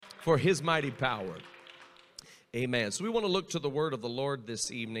for His mighty power. Amen. So we want to look to the word of the Lord this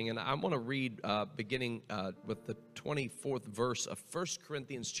evening, and I want to read beginning with the 24th verse of 1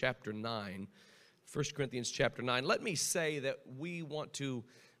 Corinthians chapter 9. 1 Corinthians chapter 9. Let me say that we want to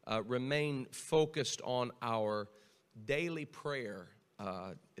remain focused on our daily prayer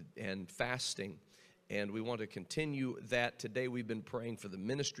and fasting, and we want to continue that. Today we've been praying for the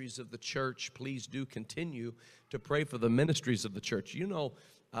ministries of the church. Please do continue to pray for the ministries of the church. You know,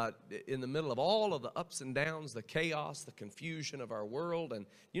 in the middle of all of the ups and downs, the chaos, the confusion of our world, and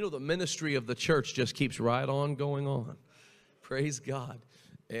you know, the ministry of the church just keeps right on going on. Praise God.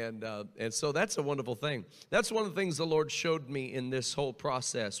 And so that's a wonderful thing. That's one of the things the Lord showed me in this whole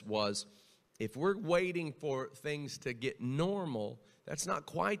process was, if we're waiting for things to get normal, that's not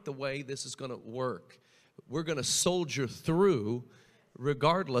quite the way this is going to work. We're going to soldier through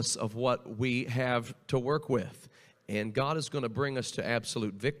regardless of what we have to work with. And God is going to bring us to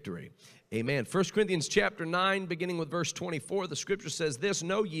absolute victory. Amen. 1 Corinthians chapter 9, beginning with verse 24, the scripture says this,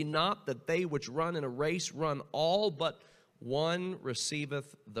 "Know ye not that they which run in a race run all, but one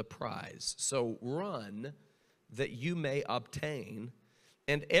receiveth the prize. So run that you may obtain.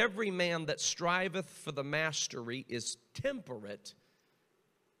 And every man that striveth for the mastery is temperate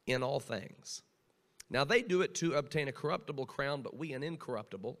in all things. Now they do it to obtain a corruptible crown, but we an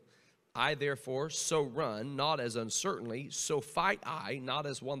incorruptible. I therefore so run, not as uncertainly, so fight I, not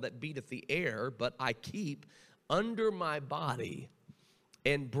as one that beateth the air, but I keep under my body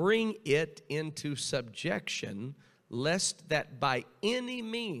and bring it into subjection, lest that by any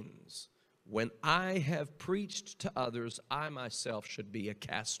means, when I have preached to others, I myself should be a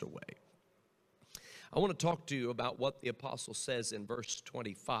castaway." I want to talk to you about what the apostle says in verse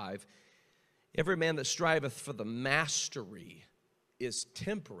 25. Every man that striveth for the mastery is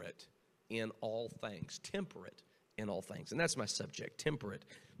temperate in all things. Temperate in all things. And that's my subject, temperate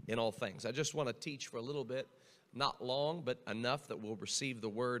in all things. I just want to teach for a little bit, not long, but enough that we'll receive the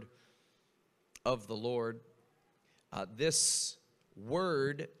word of the Lord. This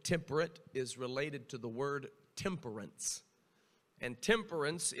word, temperate, is related to the word temperance. And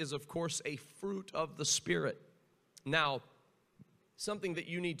temperance is, of course, a fruit of the Spirit. Now, something that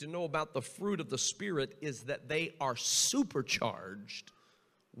you need to know about the fruit of the Spirit is that they are supercharged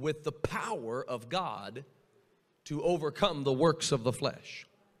with the power of God to overcome the works of the flesh.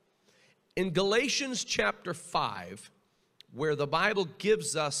 In Galatians chapter 5, where the Bible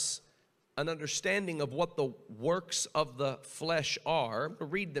gives us an understanding of what the works of the flesh are, I'm going to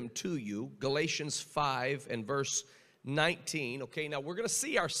read them to you. Galatians 5 and verse 19. Okay, now we're going to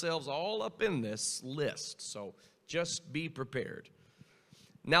see ourselves all up in this list, so just be prepared.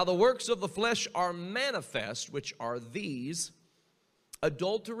 "Now the works of the flesh are manifest, which are these: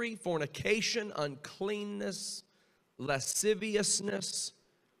 adultery, fornication, uncleanness, lasciviousness,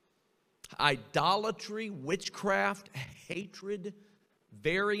 idolatry, witchcraft, hatred,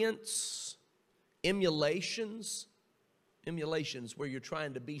 variance, emulations." Emulations, where you're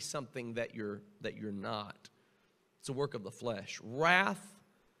trying to be something that you're not. It's a work of the flesh. "Wrath,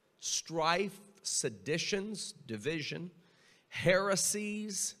 strife, seditions," division,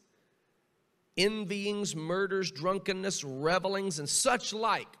 "heresies, envyings, murders, drunkenness, revelings, and such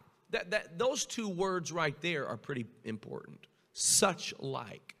like." Those two words right there are pretty important. Such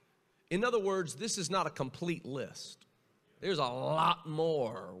like. In other words, this is not a complete list. There's a lot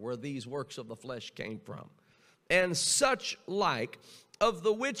more where these works of the flesh came from. "And such like, of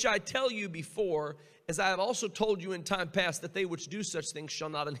the which I tell you before, as I have also told you in time past, that they which do such things shall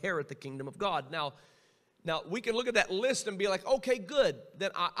not inherit the kingdom of God." Now we can look at that list and be like, okay, good.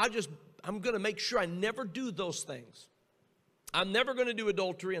 Then I'm going to make sure I never do those things. I'm never going to do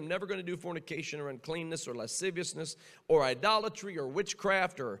adultery. I'm never going to do fornication or uncleanness or lasciviousness or idolatry or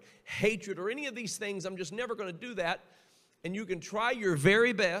witchcraft or hatred or any of these things. I'm just never going to do that. And you can try your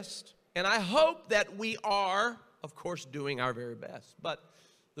very best. And I hope that we are, of course, doing our very best. But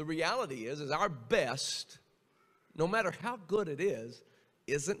the reality is our best, no matter how good it is,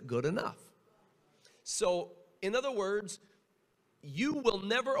 isn't good enough. So, in other words, you will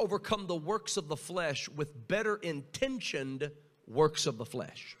never overcome the works of the flesh with better intentioned works of the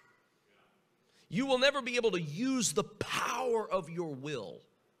flesh. You will never be able to use the power of your will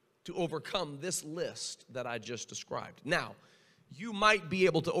to overcome this list that I just described. Now, you might be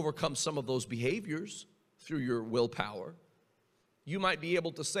able to overcome some of those behaviors through your willpower. You might be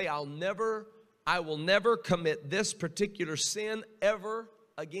able to say, I will never commit this particular sin ever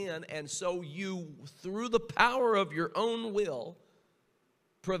again. And so you, through the power of your own will,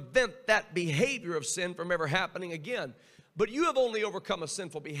 prevent that behavior of sin from ever happening again. But you have only overcome a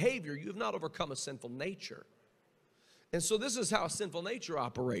sinful behavior. You have not overcome a sinful nature. And so this is how sinful nature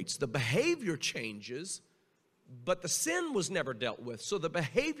operates. The behavior changes, but the sin was never dealt with. So the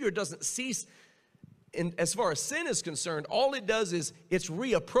behavior doesn't cease. And as far as sin is concerned, all it does is it's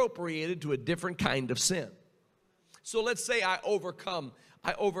reappropriated to a different kind of sin. So let's say I overcome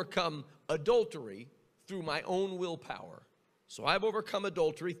adultery through my own willpower. So I've overcome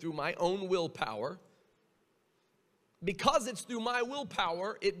adultery through my own willpower. Because it's through my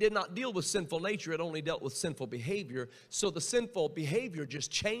willpower, it did not deal with sinful nature. It only dealt with sinful behavior. So the sinful behavior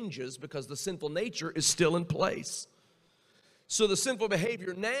just changes because the sinful nature is still in place. So the sinful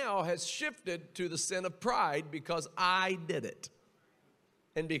behavior now has shifted to the sin of pride because I did it.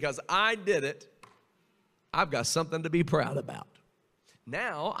 And because I did it, I've got something to be proud about.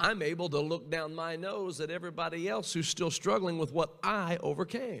 Now I'm able to look down my nose at everybody else who's still struggling with what I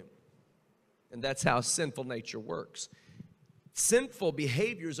overcame. And that's how sinful nature works. Sinful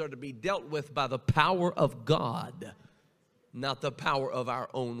behaviors are to be dealt with by the power of God, not the power of our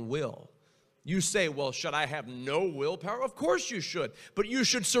own will. You say, well, should I have no willpower? Of course you should. But you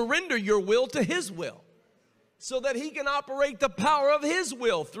should surrender your will to His will so that He can operate the power of His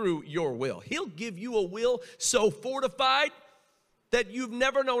will through your will. He'll give you a will so fortified that you've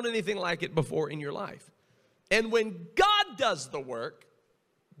never known anything like it before in your life. And when God does the work,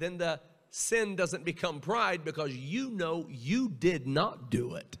 then the sin doesn't become pride because you know you did not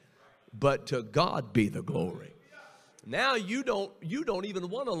do it, but to God be the glory. Now you don't even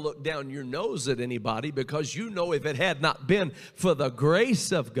want to look down your nose at anybody because you know if it had not been for the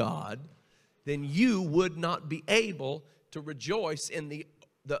grace of God, then you would not be able to rejoice in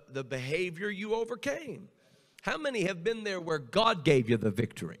the behavior you overcame. How many have been there where God gave you the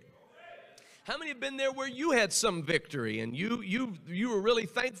victory? How many have been there where you had some victory and you were really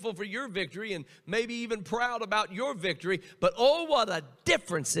thankful for your victory and maybe even proud about your victory? But oh, what a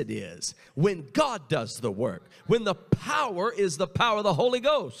difference it is when God does the work, when the power is the power of the Holy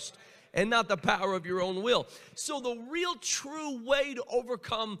Ghost and not the power of your own will. So the real true way to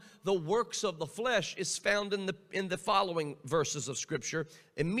overcome the works of the flesh is found in the following verses of Scripture,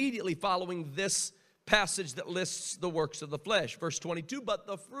 immediately following this passage that lists the works of the flesh. Verse 22, but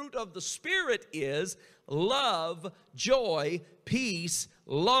the fruit of the Spirit is love, joy, peace,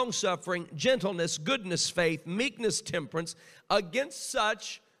 long-suffering, gentleness, goodness, faith, meekness, temperance. Against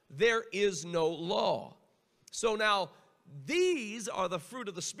such there is no law. So now these are the fruit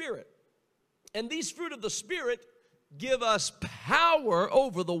of the Spirit. And these fruit of the Spirit give us power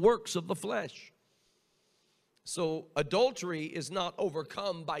over the works of the flesh. So adultery is not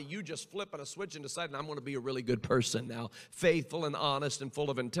overcome by you just flipping a switch and deciding I'm going to be a really good person now, faithful and honest and full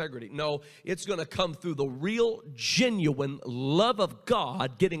of integrity. No, it's going to come through the real, genuine love of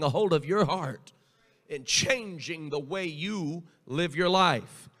God getting a hold of your heart and changing the way you live your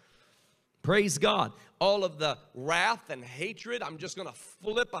life. Praise God. All of the wrath and hatred, I'm just going to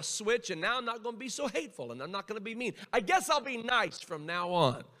flip a switch and now I'm not going to be so hateful and I'm not going to be mean. I guess I'll be nice from now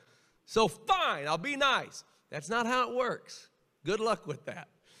on. So fine, I'll be nice. That's not how it works. Good luck with that.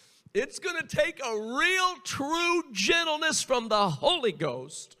 It's going to take a real, true gentleness from the Holy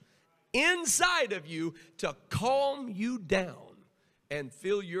Ghost inside of you to calm you down and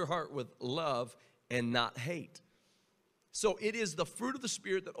fill your heart with love and not hate. So it is the fruit of the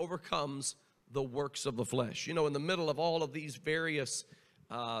Spirit that overcomes the works of the flesh. You know, in the middle of all of these various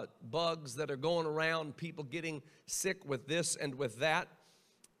bugs that are going around, people getting sick with this and with that,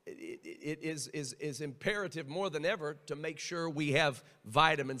 it is imperative more than ever to make sure we have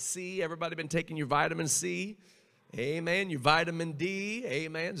vitamin C. Everybody been taking your vitamin C? Amen. Your vitamin D.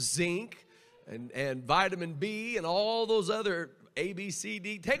 Amen. Zinc and vitamin B and all those other A, B, C,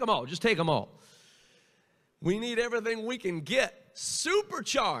 D. Take them all. Just take them all. We need everything we can get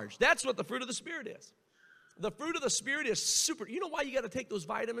supercharged. That's what the fruit of the Spirit is. The fruit of the Spirit is super. You know why you got to take those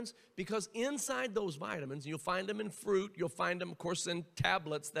vitamins? Because inside those vitamins, you'll find them in fruit. You'll find them, of course, in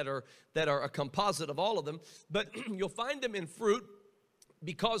tablets that are a composite of all of them. But you'll find them in fruit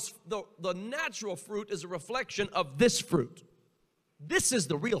because the natural fruit is a reflection of this fruit. This is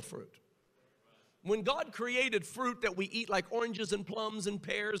the real fruit. When God created fruit that we eat like oranges and plums and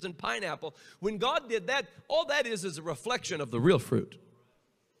pears and pineapple, when God did that, all that is a reflection of the real fruit.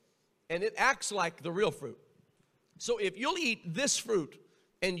 And it acts like the real fruit. So if you'll eat this fruit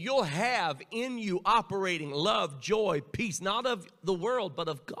and you'll have in you operating love, joy, peace, not of the world, but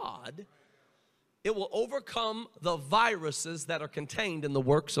of God, it will overcome the viruses that are contained in the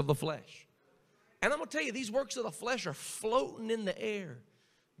works of the flesh. And I'm going to tell you, these works of the flesh are floating in the air.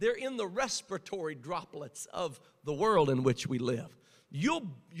 They're in the respiratory droplets of the world in which we live.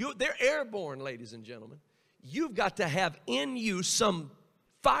 They're airborne, ladies and gentlemen. You've got to have in you some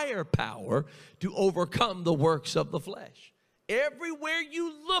firepower to overcome the works of the flesh. Everywhere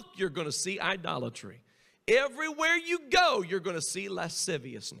you look, you're going to see idolatry. Everywhere you go, you're going to see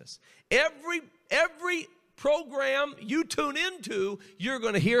lasciviousness. Every program you tune into, you're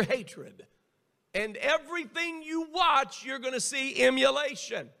going to hear hatred. And everything you watch, you're going to see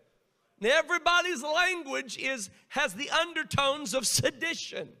emulation. And everybody's language has the undertones of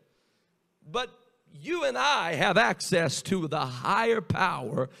sedition. But you and I have access to the higher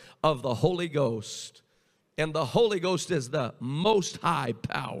power of the Holy Ghost. And the Holy Ghost is the most high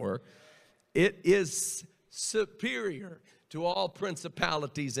power. It is superior to all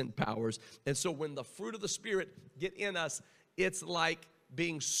principalities and powers. And so when the fruit of the Spirit get in us, it's like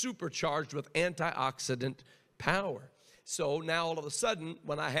being supercharged with antioxidant power. So now all of a sudden,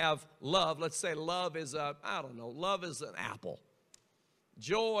 when I have love, let's say love is love is an apple.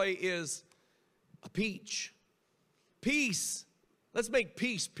 Joy is a peach. Peace, let's make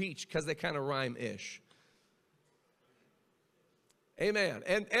peace peach because they kind of rhyme-ish. Amen.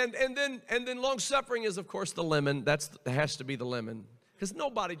 And then long suffering is, of course, the lemon. That has to be the lemon. Because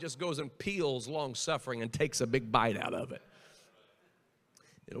nobody just goes and peels long suffering and takes a big bite out of it.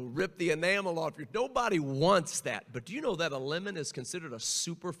 It'll rip the enamel off your. Nobody wants that. But do you know that a lemon is considered a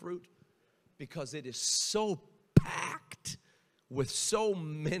superfruit? Because it is so packed with so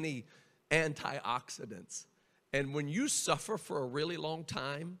many antioxidants. And when you suffer for a really long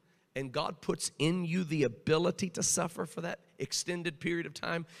time, and God puts in you the ability to suffer for that extended period of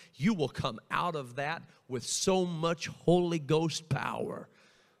time, you will come out of that with so much Holy Ghost power.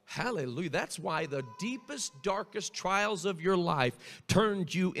 Hallelujah. That's why the deepest, darkest trials of your life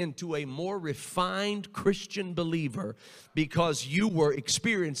turned you into a more refined Christian believer, because you were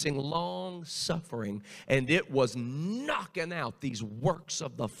experiencing long suffering and it was knocking out these works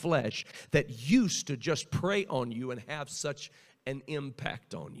of the flesh that used to just prey on you and have such an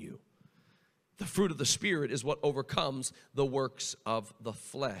impact on you. The fruit of the Spirit is what overcomes the works of the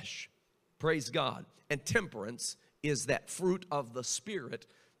flesh. Praise God. And temperance is that fruit of the Spirit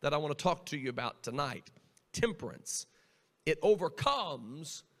that I want to talk to you about tonight. Temperance. It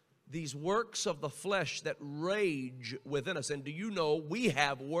overcomes these works of the flesh that rage within us. And do you know we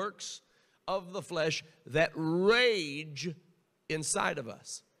have works of the flesh that rage inside of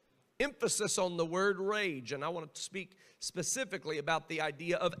us? Emphasis on the word rage. And I want to speak specifically about the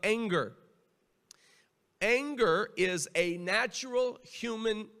idea of anger. Anger is a natural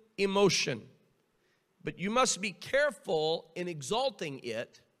human emotion, but you must be careful in exalting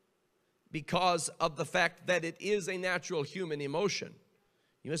it because of the fact that it is a natural human emotion.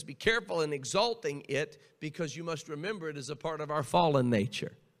 You must be careful in exalting it because you must remember it is a part of our fallen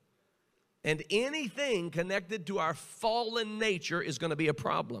nature. And anything connected to our fallen nature is going to be a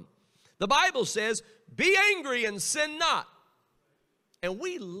problem. The Bible says, be angry and sin not. And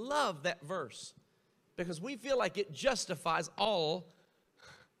we love that verse because we feel like it justifies all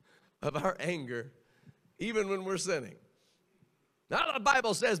of our anger, even when we're sinning. Now the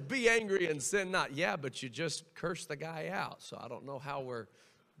Bible says, be angry and sin not. Yeah, but you just cursed the guy out. So I don't know how we're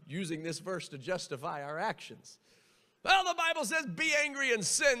using this verse to justify our actions. Well, the Bible says, be angry and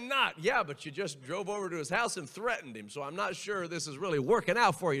sin not. Yeah, but you just drove over to his house and threatened him. So I'm not sure this is really working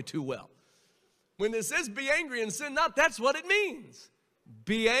out for you too well. When it says be angry and sin not, that's what it means.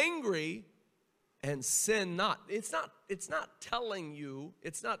 Be angry and sin not. It's not telling you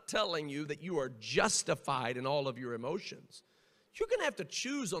that you are justified in all of your emotions. You're going to have to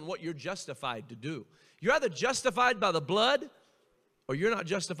choose on what you're justified to do. You're either justified by the blood or you're not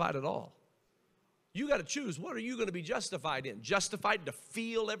justified at all. You got to choose. What are you going to be justified in? Justified to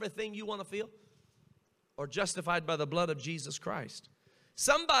feel everything you want to feel? Or justified by the blood of Jesus Christ?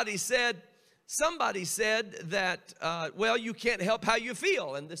 Somebody said that, well, you can't help how you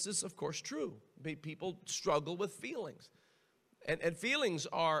feel. And this is, of course, true. People struggle with feelings. And feelings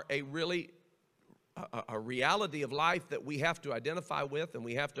are a reality of life that we have to identify with and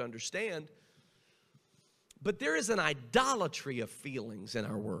we have to understand. But there is an idolatry of feelings in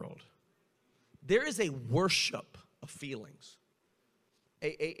our world. There is a worship of feelings,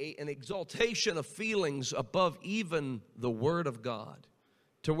 an exaltation of feelings above even the Word of God,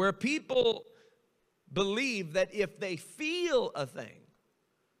 to where people believe that if they feel a thing,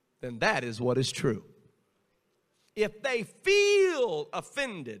 then that is what is true. If they feel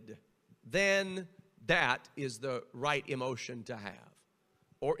offended, then that is the right emotion to have.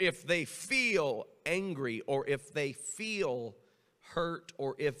 Or if they feel angry, or if they feel hurt,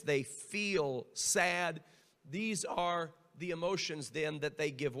 or if they feel sad, these are the emotions then that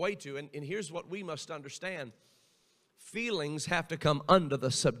they give way to. And here's what we must understand. Feelings have to come under the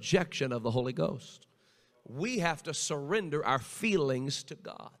subjection of the Holy Ghost. We have to surrender our feelings to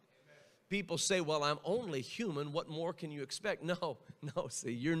God. People say, well, I'm only human. What more can you expect? No,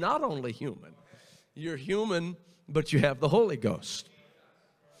 see, you're not only human. You're human, but you have the Holy Ghost.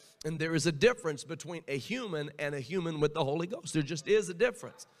 And there is a difference between a human and a human with the Holy Ghost. There just is a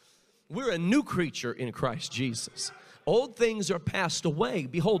difference. We're a new creature in Christ Jesus. Old things are passed away.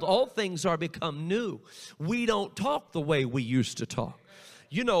 Behold, all things are become new. We don't talk the way we used to talk.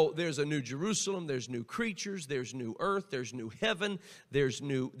 You know, there's a new Jerusalem, there's new creatures, there's new earth, there's new heaven,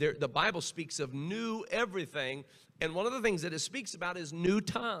 the Bible speaks of new everything. And one of the things that it speaks about is new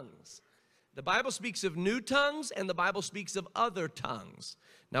tongues. The Bible speaks of new tongues, and the Bible speaks of other tongues.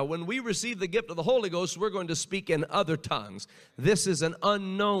 Now, when we receive the gift of the Holy Ghost, we're going to speak in other tongues. This is an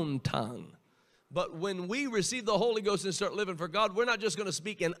unknown tongue. But when we receive the Holy Ghost and start living for God, we're not just going to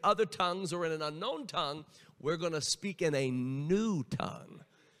speak in other tongues or in an unknown tongue. We're going to speak in a new tongue.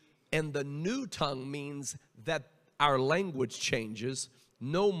 And the new tongue means that our language changes.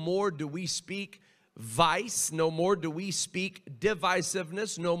 No more do we speak vice. No more do we speak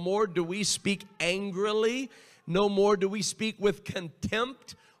divisiveness. No more do we speak angrily. No more do we speak with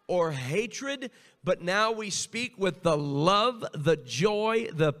contempt or hatred. But now we speak with the love, the joy,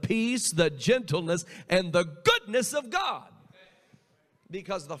 the peace, the gentleness, and the goodness of God.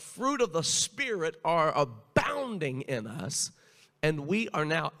 Because the fruit of the Spirit are abounding in us, and we are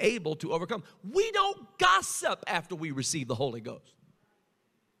now able to overcome. We don't gossip after we receive the Holy Ghost.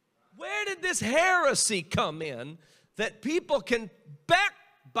 Where did this heresy come in that people can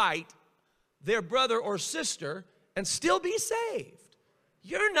backbite their brother or sister and still be saved?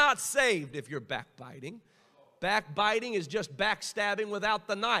 You're not saved if you're backbiting. Backbiting is just backstabbing without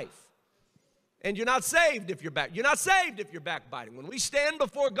the knife. And you're not saved if you're backbiting. When we stand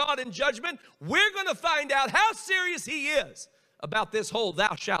before God in judgment, we're going to find out how serious He is about this whole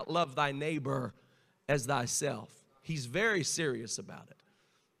thou shalt love thy neighbor as thyself. He's very serious about it.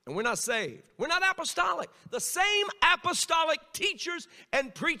 And we're not saved. We're not apostolic. The same apostolic teachers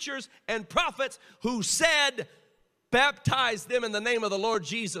and preachers and prophets who said, baptize them in the name of the Lord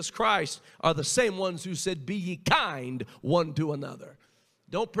Jesus Christ, are the same ones who said, be ye kind one to another.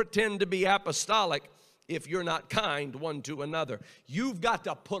 Don't pretend to be apostolic if you're not kind one to another. You've got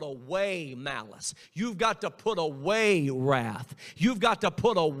to put away malice. You've got to put away wrath. You've got to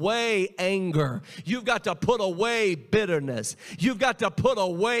put away anger. You've got to put away bitterness. You've got to put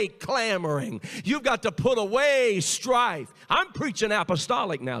away clamoring. You've got to put away strife. I'm preaching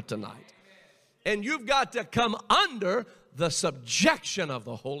apostolic now tonight. And you've got to come under the subjection of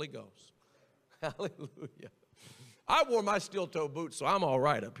the Holy Ghost. Hallelujah. I wore my steel-toe boots, so I'm all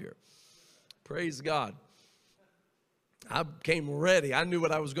right up here. Praise God. I came ready. I knew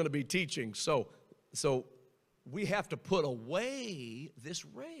what I was going to be teaching. So we have to put away this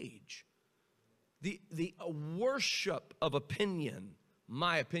rage. The worship of opinion,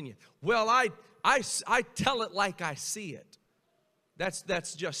 my opinion. Well, I tell it like I see it.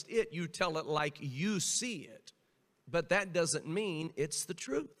 That's just it. You tell it like you see it. But that doesn't mean it's the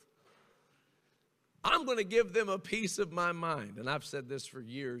truth. I'm going to give them a piece of my mind. And I've said this for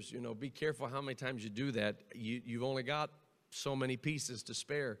years, be careful how many times you do that. You've only got so many pieces to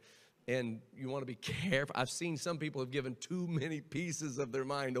spare. And you want to be careful. I've seen some people have given too many pieces of their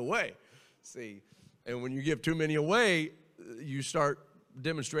mind away. See, and when you give too many away, you start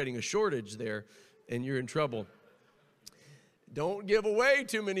demonstrating a shortage there, and you're in trouble. Don't give away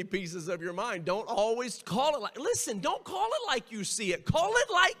too many pieces of your mind. Don't always call it like, listen, don't call it like you see it. Call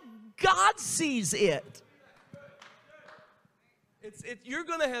it like God sees it. You're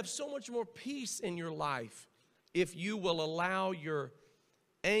going to have so much more peace in your life if you will allow your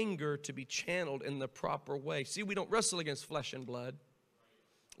anger to be channeled in the proper way. See, we don't wrestle against flesh and blood.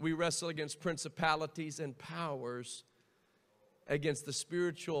 We wrestle against principalities and powers, against the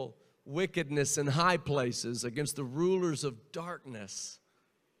spiritual wickedness in high places, against the rulers of darkness.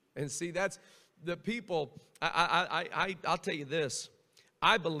 And see, that's the people. I'll tell you this.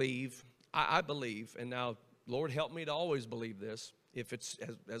 I believe, and now, Lord, help me to always believe this, if it's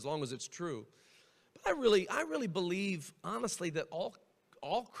as long as it's true. But I really believe, honestly, that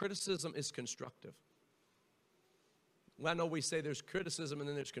all criticism is constructive. Well, I know we say there's criticism and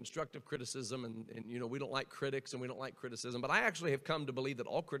then there's constructive criticism, and we don't like critics and we don't like criticism, but I actually have come to believe that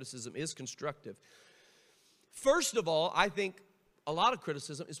all criticism is constructive. First of all, I think a lot of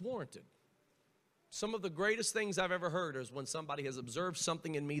criticism is warranted. Some of the greatest things I've ever heard is when somebody has observed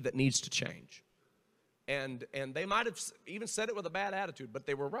something in me that needs to change. And they might have even said it with a bad attitude, but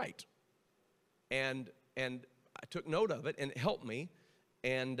they were right. And I took note of it, and it helped me.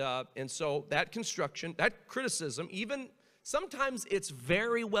 And so that construction, that criticism, even sometimes it's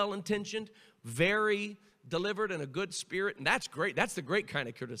very well-intentioned, very delivered in a good spirit, and that's great. That's the great kind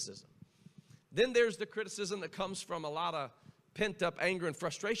of criticism. Then there's the criticism that comes from a lot of pent-up anger and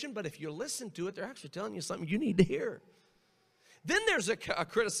frustration, but if you listen to it, they're actually telling you something you need to hear. Then there's a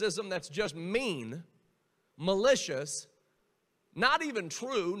criticism that's just mean, malicious, not even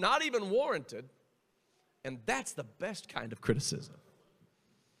true, not even warranted, and that's the best kind of criticism.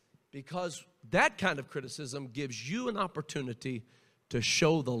 Because that kind of criticism gives you an opportunity to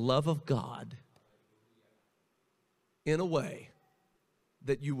show the love of God in a way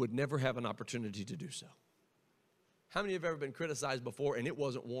that you would never have an opportunity to do so. How many of you have ever been criticized before and it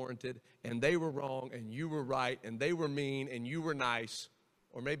wasn't warranted, and they were wrong and you were right, and they were mean and you were nice,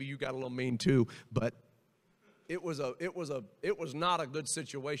 or maybe you got a little mean too, but it was not a good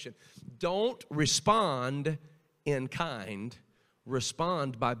situation. Don't respond in kind.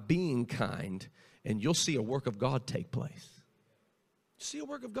 Respond by being kind, and you'll see a work of God take place. See a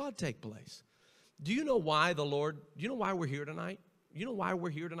work of God take place. Do you know why we're here tonight? You know why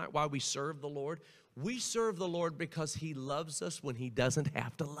we're here tonight? Why we serve the Lord? We serve the Lord because He loves us when He doesn't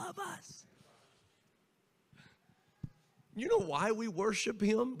have to love us. You know why we worship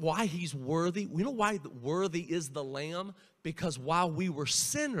Him? Why He's worthy? You know why worthy is the Lamb? Because while we were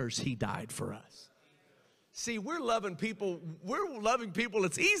sinners, He died for us. See, we're loving people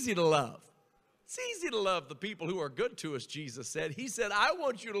it's easy to love. It's easy to love the people who are good to us, Jesus said. He said, I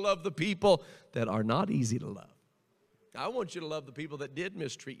want you to love the people that are not easy to love. I want you to love the people that did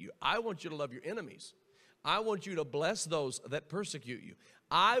mistreat you. I want you to love your enemies. I want you to bless those that persecute you.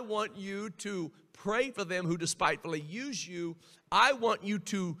 I want you to pray for them who despitefully use you. I want you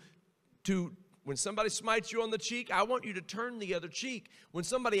to when somebody smites you on the cheek, I want you to turn the other cheek. When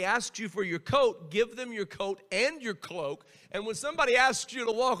somebody asks you for your coat, give them your coat and your cloak. And when somebody asks you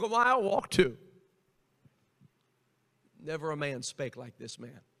to walk a mile, walk two. Never a man spake like this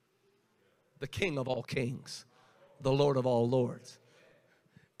man, the King of all kings, the Lord of all lords.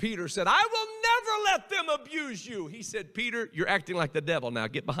 Peter said, I will never let them abuse you. He said, Peter, you're acting like the devil now.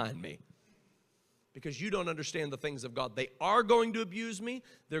 Get behind me. Because you don't understand the things of God. They are going to abuse me.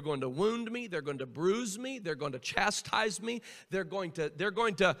 They're going to wound me. They're going to bruise me. They're going to chastise me. They're going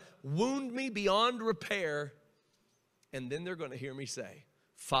to wound me beyond repair. And then they're going to hear me say,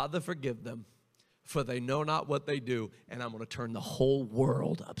 Father, forgive them, for they know not what they do. And I'm going to turn the whole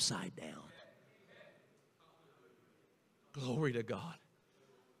world upside down. Glory to God.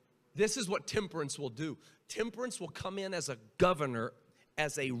 This is what temperance will do. Temperance will come in as a governor,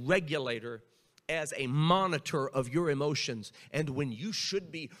 as a regulator, as a monitor of your emotions. And when you should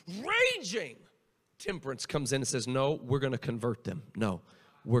be raging, temperance comes in and says, no, we're going to convert them. No,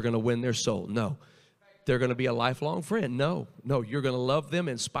 we're going to win their soul. No, they're going to be a lifelong friend. No, you're going to love them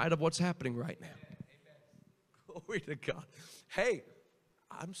in spite of what's happening right now. Glory to God. Hey,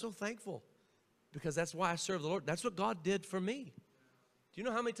 I'm so thankful because that's why I serve the Lord. That's what God did for me. Do you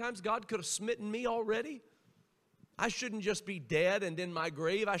know how many times God could have smitten me already? I shouldn't just be dead and in my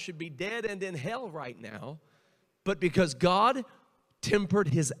grave. I should be dead and in hell right now. But because God tempered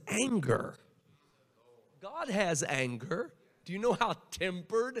His anger. God has anger. Do you know how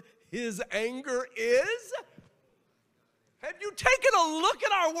tempered His anger is? Have you taken a look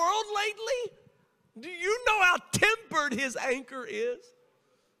at our world lately? Do you know how tempered His anger is?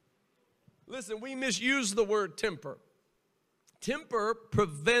 Listen, we misuse the word temper. Temper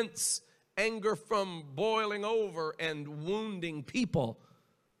prevents anger from boiling over and wounding people.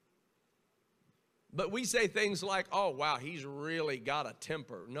 But we say things like, oh, wow, he's really got a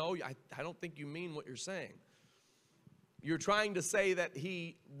temper. No, I don't think you mean what you're saying. You're trying to say that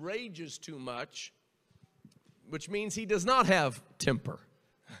he rages too much, which means he does not have temper.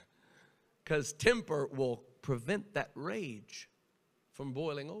 Because temper will prevent that rage from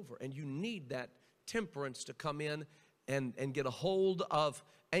boiling over. And you need that temperance to come in and get a hold of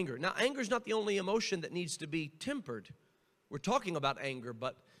anger. Now, anger is not the only emotion that needs to be tempered. We're talking about anger,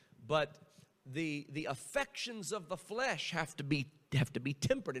 but the affections of the flesh have to be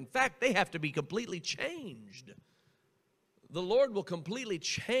tempered. In fact, they have to be completely changed. The Lord will completely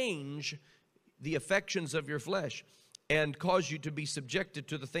change the affections of your flesh and cause you to be subjected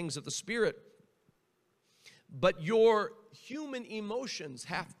to the things of the Spirit. But your human emotions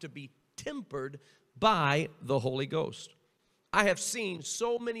have to be tempered by the Holy Ghost. I have seen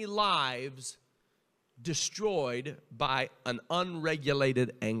so many lives destroyed by an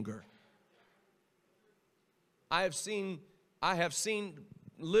unregulated anger. I've seen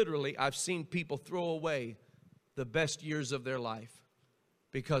people throw away the best years of their life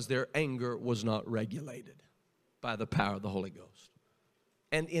because their anger was not regulated by the power of the Holy Ghost.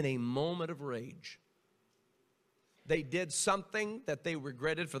 And in a moment of rage, they did something that they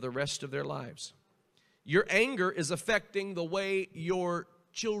regretted for the rest of their lives. Your anger is affecting the way your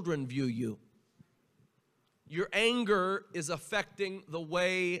children view you. Your anger is affecting the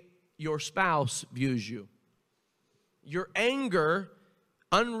way your spouse views you. Your anger,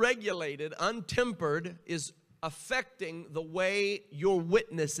 unregulated, untempered, is affecting the way your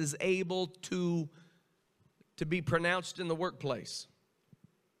witness is able to be pronounced in the workplace.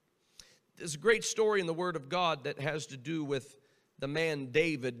 There's a great story in the Word of God that has to do with the man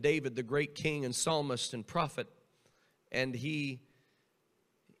David, the great king and psalmist and prophet. And the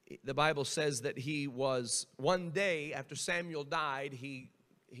Bible says that he was, one day after Samuel died, he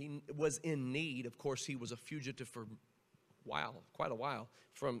was in need. Of course, he was a fugitive for quite a while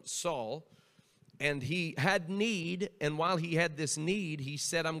from Saul. And he had need, and while he had this need, he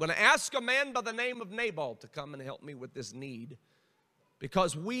said, I'm going to ask a man by the name of Nabal to come and help me with this need.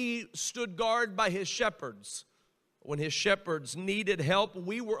 Because we stood guard by his shepherds. When his shepherds needed help,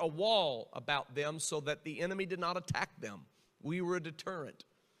 we were a wall about them so that the enemy did not attack them. We were a deterrent.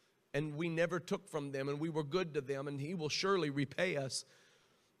 And we never took from them, and we were good to them, and he will surely repay us.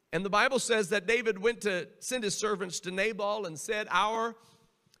 And the Bible says that David went to send his servants to Nabal and said, our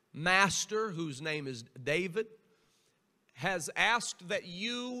master, whose name is David, has asked that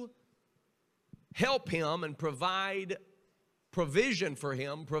you help him and provide provision for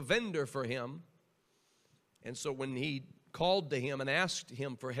him, provender for him. And so when he called to him and asked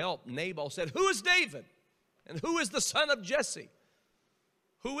him for help, Nabal said, who is David? And who is the son of Jesse?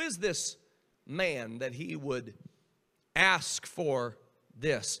 Who is this man that he would ask for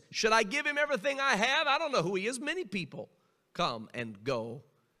this? Should I give him everything I have? I don't know who he is. Many people come and go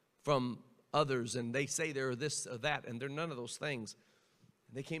from others, and they say they're this or that, and they're none of those things.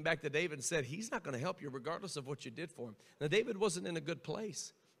 And they came back to David and said, he's not going to help you regardless of what you did for him. Now, David wasn't in a good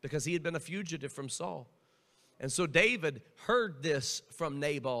place because he had been a fugitive from Saul. And so David heard this from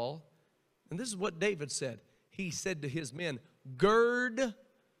Nabal, and this is what David said. He said to his men, gird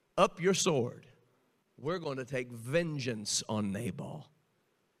up your sword. We're going to take vengeance on Nabal.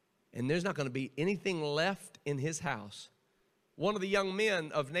 And there's not going to be anything left in his house. One of the young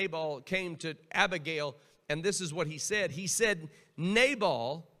men of Nabal came to Abigail, and this is what he said. He said,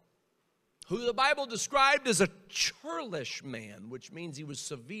 Nabal, who the Bible described as a churlish man, which means he was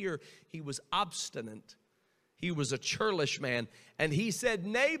severe, he was obstinate, he was a churlish man. And he said,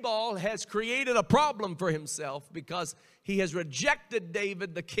 Nabal has created a problem for himself because he has rejected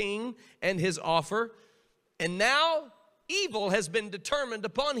David the king and his offer, and now evil has been determined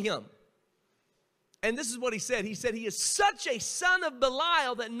upon him. And this is what he said. He said, he is such a son of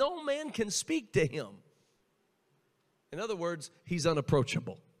Belial that no man can speak to him. In other words, he's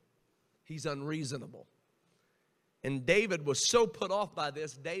unapproachable. He's unreasonable. And David was so put off by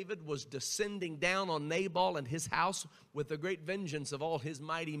this, David was descending down on Nabal and his house with the great vengeance of all his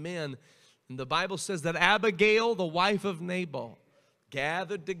mighty men. And the Bible says that Abigail, the wife of Nabal,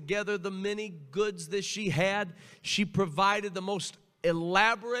 gathered together the many goods that she had. She provided the most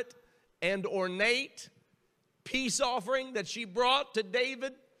elaborate and ornate peace offering that she brought to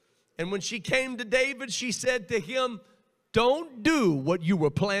David. And when she came to David, she said to him, don't do what you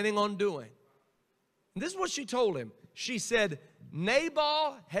were planning on doing. And this is what she told him. She said,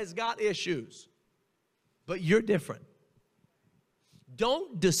 Nabal has got issues, but you're different.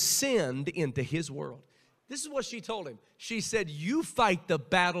 Don't descend into his world. This is what she told him. She said, you fight the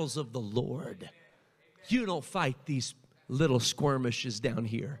battles of the Lord. You don't fight these little skirmishes down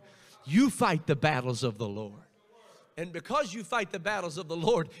here. You fight the battles of the Lord. And because you fight the battles of the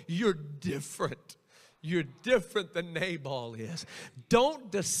Lord, you're different. You're different than Nabal is.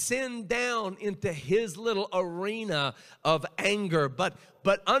 Don't descend down into his little arena of anger, but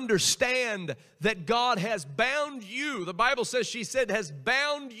understand that God has bound you. The Bible says, she said, has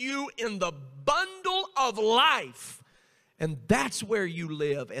bound you in the bundle of life. And that's where you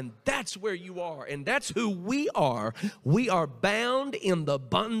live, and that's where you are, and that's who we are. We are bound in the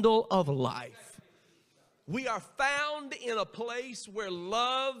bundle of life. We are found in a place where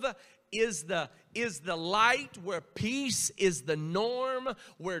love is the light, where peace is the norm,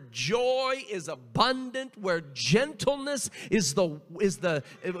 where joy is abundant, where gentleness is the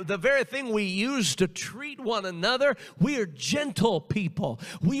very thing we use to treat one another. We are gentle people.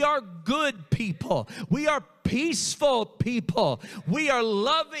 We are good people. We are peaceful people. We are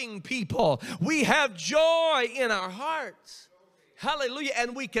loving people. We have joy in our hearts. Hallelujah.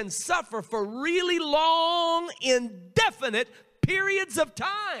 And we can suffer for really long, indefinite periods of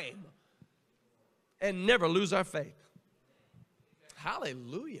time and never lose our faith.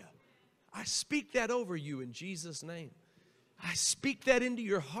 Hallelujah. I speak that over you in Jesus' name. I speak that into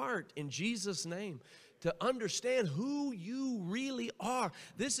your heart in Jesus' name. to understand who you really are.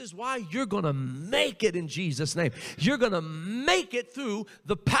 This is why you're going to make it in Jesus' name. You're going to make it through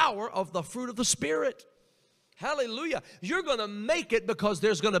the power of the fruit of the Spirit. Hallelujah. You're going to make it because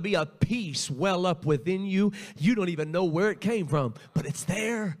there's going to be a peace well up within you. You don't even know where it came from, but it's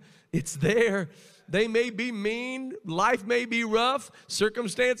there. It's there. They may be mean, life may be rough,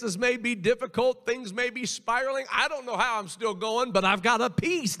 circumstances may be difficult, things may be spiraling. I don't know how I'm still going, but I've got a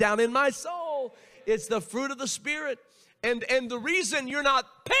peace down in my soul. It's the fruit of the Spirit. And the reason you're not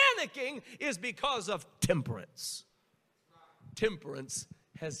panicking is because of temperance. Temperance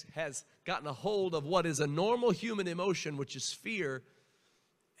has gotten a hold of what is a normal human emotion, which is fear.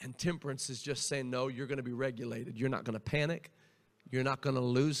 And temperance is just saying, no, you're going to be regulated. You're not going to panic. You're not going to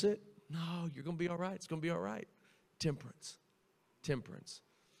lose it. No, you're going to be all right. It's going to be all right. Temperance. Temperance.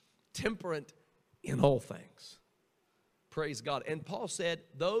 Temperate in all things. Praise God. And Paul said,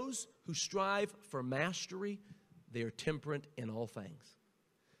 those who strive for mastery, they are temperate in all things.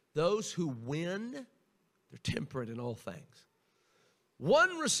 Those who win, they're temperate in all things.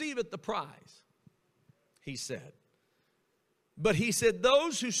 One receiveth the prize, he said. But he said,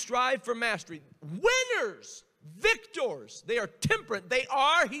 those who strive for mastery, winners, victors, they are temperate. They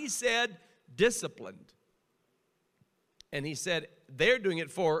are, he said, disciplined. And he said, they're doing it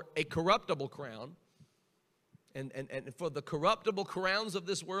for a corruptible crown. And for the corruptible crowns of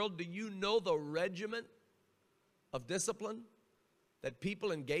this world, do you know the regiment of discipline that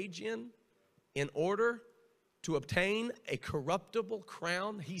people engage in order to obtain a corruptible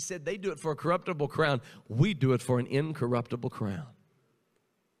crown? He said they do it for a corruptible crown. We do it for an incorruptible crown.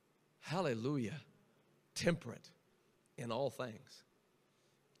 Hallelujah. Temperate in all things.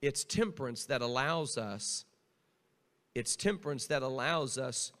 It's temperance that allows us,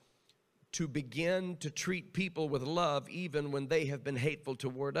 to begin to treat people with love even when they have been hateful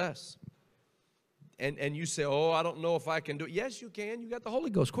toward us. And you say, oh, I don't know if I can do it. Yes, you can. You got the Holy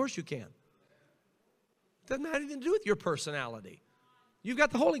Ghost. Of course you can. It doesn't have anything to do with your personality. You've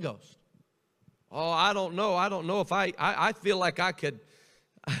got the Holy Ghost. Oh, I don't know. I don't know if I feel like I could.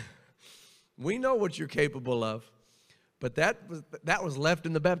 We know what you're capable of. But that was left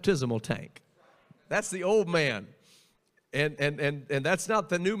in the baptismal tank. That's the old man. And that's not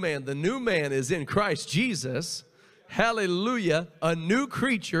the new man. The new man is in Christ Jesus. Hallelujah. A new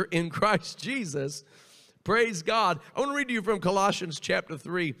creature in Christ Jesus. Praise God. I want to read to you from Colossians chapter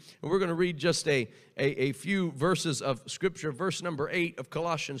 3. And we're going to read just a few verses of Scripture. Verse number 8 of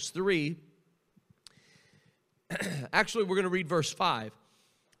Colossians 3. Actually, we're going to read verse 5.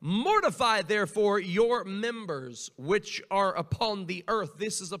 Mortify, therefore, your members which are upon the earth.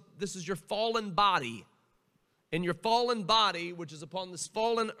 This is your fallen body. And your fallen body, which is upon this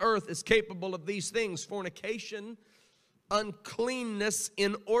fallen earth, is capable of these things: fornication, uncleanness,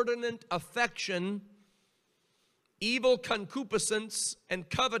 inordinate affection, evil concupiscence, and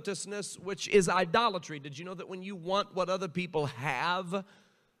covetousness, which is idolatry. Did you know that when you want what other people have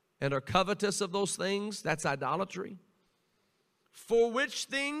and are covetous of those things, that's idolatry? For which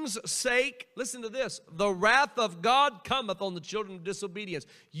things' sake, listen to this, the wrath of God cometh on the children of disobedience.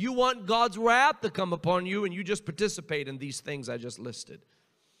 You want God's wrath to come upon you, and you just participate in these things I just listed.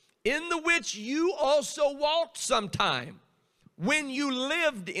 In the which you also walked sometime when you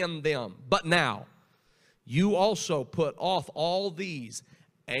lived in them. But now, you also put off all these: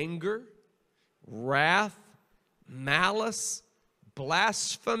 anger, wrath, malice,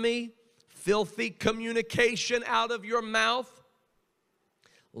 blasphemy, filthy communication out of your mouth.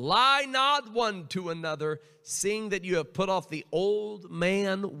 Lie not one to another, seeing that you have put off the old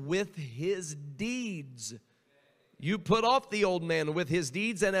man with his deeds. You put off the old man with his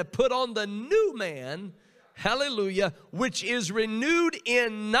deeds and have put on the new man, hallelujah, which is renewed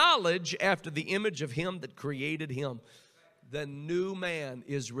in knowledge after the image of him that created him. The new man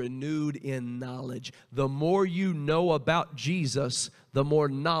is renewed in knowledge. The more you know about Jesus, the more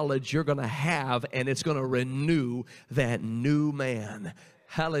knowledge you're going to have, and it's going to renew that new man.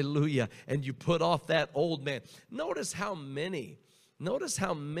 Hallelujah. And you put off that old man. Notice how many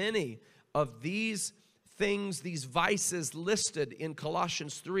of these things, these vices listed in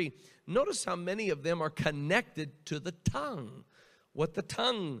Colossians 3, notice how many of them are connected to the tongue, what the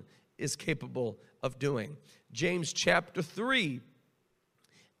tongue is capable of doing. James chapter 3,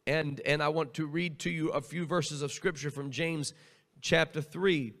 and I want to read to you a few verses of Scripture from James chapter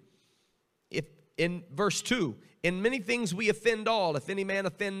 3. In verse 2, in many things we offend all. If any man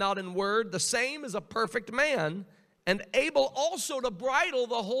offend not in word, the same is a perfect man, and able also to bridle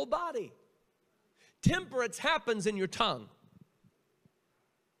the whole body. Temperance happens in your tongue.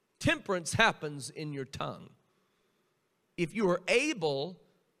 Temperance happens in your tongue. If you are able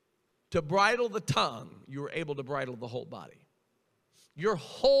to bridle the tongue, you are able to bridle the whole body. Your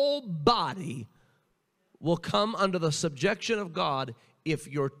whole body will come under the subjection of God if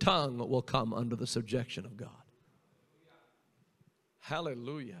your tongue will come under the subjection of God.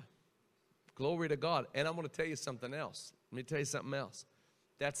 Hallelujah. Glory to God. And I'm going to tell you something else. Let me tell you something else.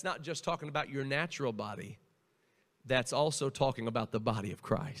 That's not just talking about your natural body. That's also talking about the body of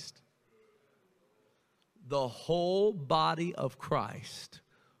Christ. The whole body of Christ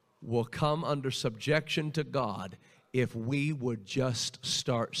will come under subjection to God if we would just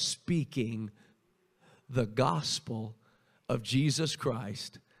start speaking the gospel of Jesus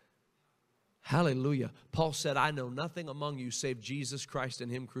Christ. Hallelujah. Paul said, I know nothing among you save Jesus Christ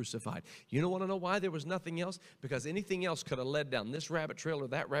and Him crucified. You don't want to know why there was nothing else? Because anything else could have led down this rabbit trail or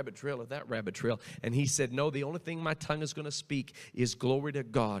that rabbit trail or that rabbit trail. And he said, no, the only thing my tongue is going to speak is glory to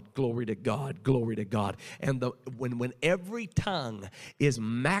God, glory to God, glory to God. And when every tongue is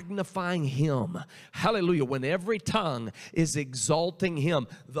magnifying Him, hallelujah, when every tongue is exalting Him,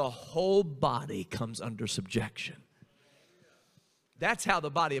 the whole body comes under subjection. That's how the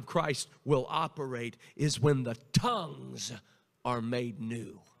body of Christ will operate, is when the tongues are made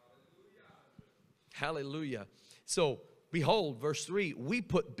new. Hallelujah. So, behold, verse 3, we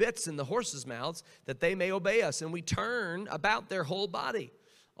put bits in the horses' mouths that they may obey us, and we turn about their whole body.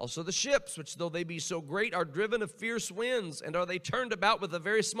 Also the ships, which though they be so great, are driven of fierce winds, and are they turned about with a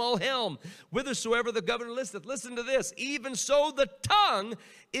very small helm, whithersoever the governor listeth. Listen to this. Even so the tongue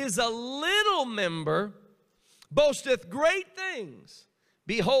is a little member, boasteth great things.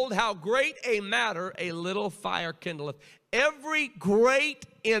 Behold, how great a matter a little fire kindleth. Every great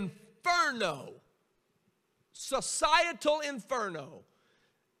inferno, societal inferno,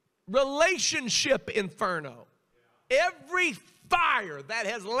 relationship inferno, every fire that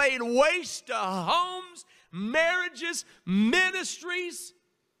has laid waste to homes, marriages, ministries,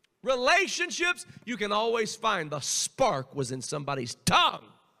 relationships, you can always find the spark was in somebody's tongue.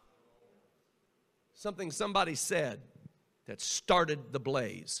 Something somebody said that started the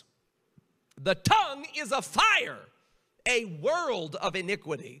blaze. The tongue is a fire, a world of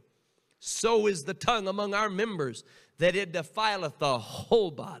iniquity. So is the tongue among our members, that it defileth the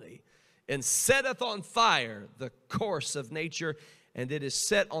whole body, and setteth on fire the course of nature, and it is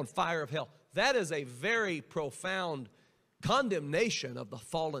set on fire of hell. That is a very profound condemnation of the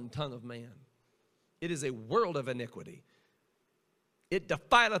fallen tongue of man. It is a world of iniquity. It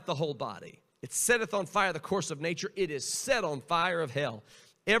defileth the whole body. It setteth on fire the course of nature. It is set on fire of hell.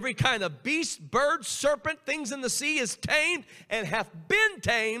 Every kind of beast, bird, serpent, things in the sea is tamed and hath been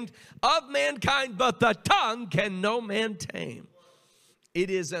tamed of mankind, but the tongue can no man tame. It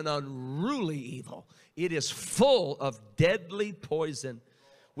is an unruly evil. It is full of deadly poison.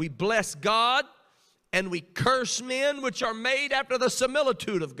 We bless God and we curse men which are made after the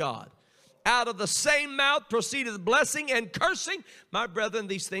similitude of God. Out of the same mouth proceedeth blessing and cursing. My brethren,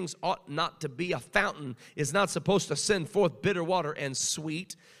 these things ought not to be. A fountain is not supposed to send forth bitter water and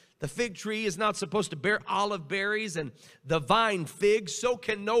sweet. The fig tree is not supposed to bear olive berries, and the vine figs. So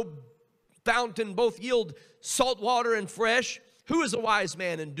can no fountain both yield salt water and fresh. Who is a wise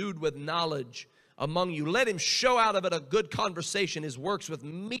man endued with knowledge among you? Let him show out of it a good conversation, his works with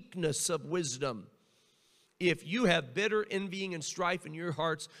meekness of wisdom. If you have bitter envying and strife in your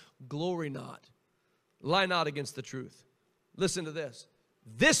hearts, glory not. Lie not against the truth. Listen to this.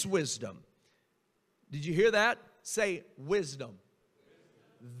 This wisdom. Did you hear that? Say wisdom.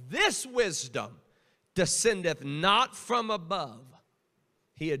 This wisdom descendeth not from above.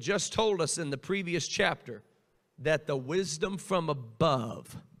 He had just told us in the previous chapter that the wisdom from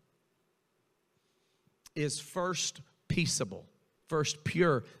above is first peaceable, first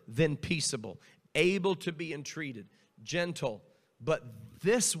pure, then peaceable, able to be entreated, gentle. But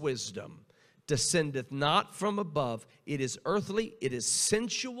this wisdom descendeth not from above. It is earthly, it is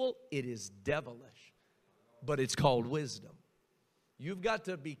sensual, it is devilish, but it's called wisdom. You've got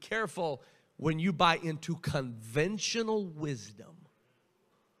to be careful when you buy into conventional wisdom.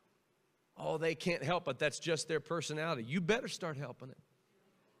 Oh, they can't help it. That's just their personality. You better start helping it.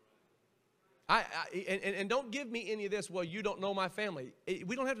 And don't give me any of this, well, you don't know my family.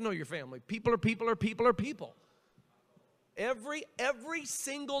 We don't have to know your family. People are people are people are people. Every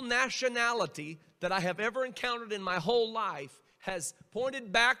single nationality that I have ever encountered in my whole life has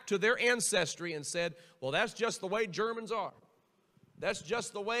pointed back to their ancestry and said, well, that's just the way Germans are. That's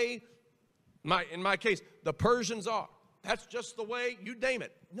just the way, in my case, the Persians are. That's just the way, you name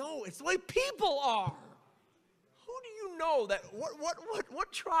it. No, it's the way people are. Who do you know that,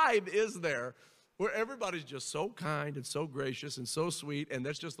 what tribe is there where everybody's just so kind and so gracious and so sweet, and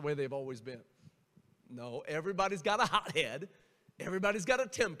that's just the way they've always been? No, everybody's got a hot head. Everybody's got a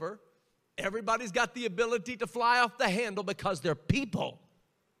temper. Everybody's got the ability to fly off the handle because they're people.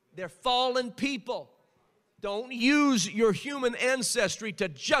 They're fallen people. Don't use your human ancestry to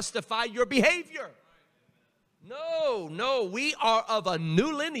justify your behavior. No, we are of a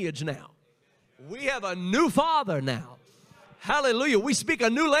new lineage now. We have a new father now. Hallelujah. We speak a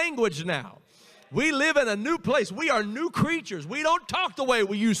new language now. We live in a new place. We are new creatures. We don't talk the way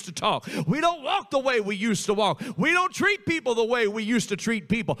we used to talk. We don't walk the way we used to walk. We don't treat people the way we used to treat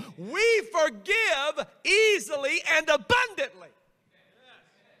people. We forgive easily and abundantly.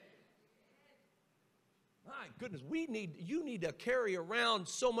 My goodness, you need to carry around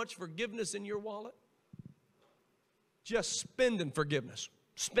so much forgiveness in your wallet. Just spending forgiveness.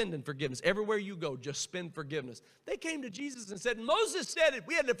 Spending forgiveness. Everywhere you go, just spend forgiveness. They came to Jesus and said, Moses said it,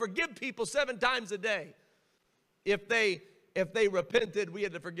 we had to forgive people 7 times a day. If they repented, we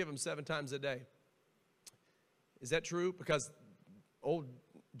had to forgive them 7 times a day. Is that true? Because old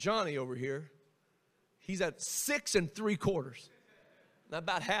Johnny over here, he's at 6 3/4. And I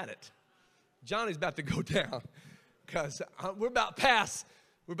about had it. Johnny's about to go down because we're about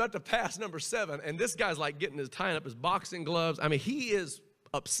to pass number 7, and this guy's like tying up his boxing gloves. I mean, he is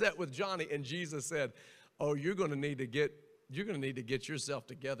upset with Johnny, and Jesus said, "Oh, you're going to need to get yourself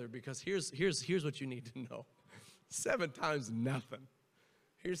together, because here's what you need to know. 7 times nothing.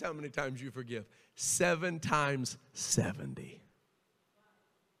 Here's how many times you forgive. 7 times 70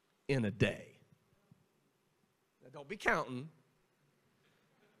 in a day. Now, don't be counting.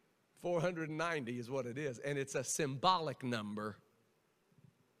 490 is what it is, and it's a symbolic number.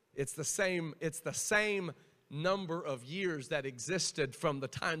 It's the same number of years that existed from the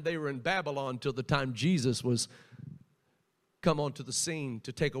time they were in Babylon till the time Jesus was come onto the scene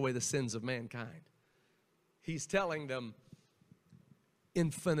to take away the sins of mankind. He's telling them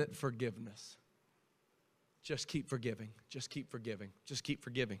infinite forgiveness. Just keep forgiving. Just keep forgiving. Just keep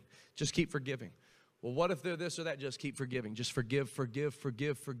forgiving. Just keep forgiving. Well, what if they're this or that? Just keep forgiving. Just forgive, forgive,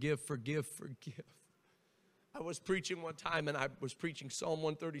 forgive, forgive, forgive, forgive. I was preaching one time, and I was preaching Psalm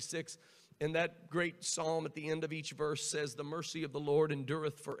 136, and that great psalm at the end of each verse says, the mercy of the Lord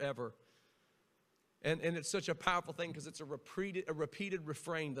endureth forever. And it's such a powerful thing because it's a repeated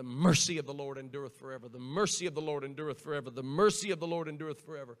refrain. The mercy of the Lord endureth forever. The mercy of the Lord endureth forever. The mercy of the Lord endureth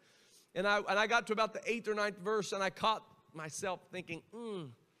forever. And I got to about the 8th or 9th verse, and I caught myself thinking,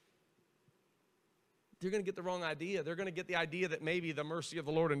 they're going to get the wrong idea. They're going to get the idea that maybe the mercy of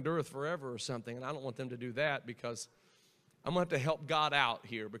the Lord endureth forever or something. And I don't want them to do that, because I'm going to have to help God out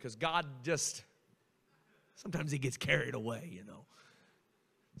here, because God just, sometimes he gets carried away, you know.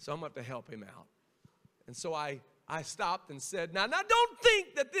 So I'm going to have to help him out. And so I stopped and said, now don't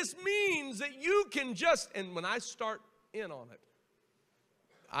think that this means that you can just, and when I start in on it,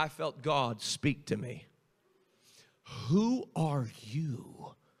 I felt God speak to me. Who are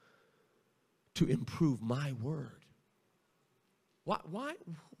you to improve my word?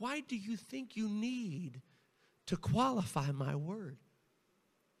 Why do you think you need to qualify my word?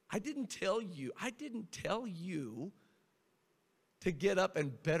 I didn't tell you to get up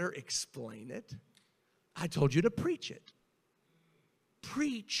and better explain it. I told you to preach it.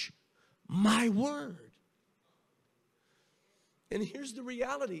 Preach my word. And here's the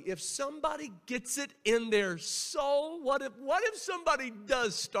reality. If somebody gets it in their soul, what if somebody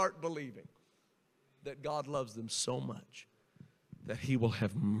does start believing that God loves them so much that he will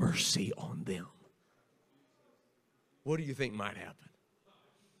have mercy on them? What do you think might happen?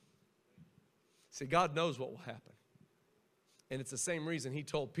 See, God knows what will happen. And it's the same reason he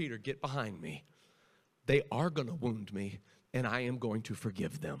told Peter, get behind me. They are going to wound me, and I am going to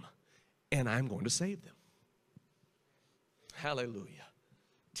forgive them, and I'm going to save them. Hallelujah.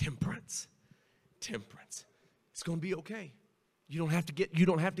 Temperance. Temperance. It's going to be okay. You don't have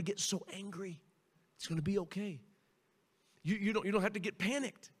to get so angry. It's going to be okay. You don't have to get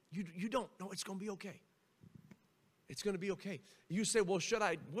panicked. You don't. No, it's going to be okay. It's going to be okay. You say, well, should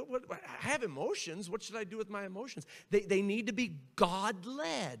I have emotions? What should I do with my emotions? They need to be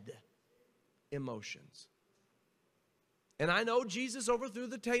God-led emotions. And I know Jesus overthrew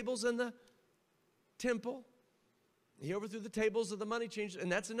the tables in the temple. He overthrew the tables of the money changers, and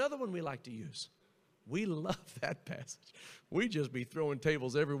that's another one we like to use. We love that passage. We just be throwing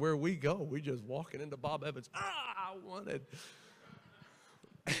tables everywhere we go. We just walking into Bob Evans. I wanted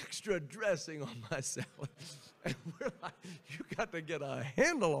extra dressing on my salad. And we're like, you got to get a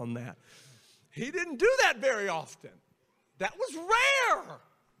handle on that. He didn't do that very often. That was rare.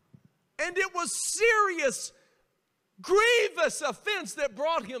 And it was serious, grievous offense that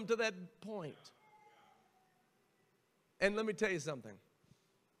brought him to that point. And let me tell you something.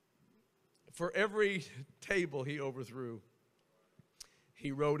 For every table he overthrew,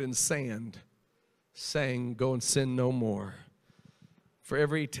 he wrote in sand, saying, go and sin no more. For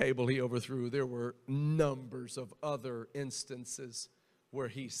every table he overthrew, there were numbers of other instances where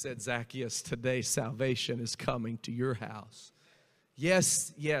he said, Zacchaeus, today salvation is coming to your house.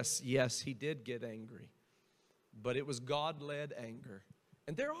 Yes, yes, yes, he did get angry, but it was God-led anger.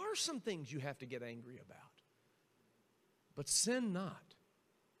 And there are some things you have to get angry about, but sin not.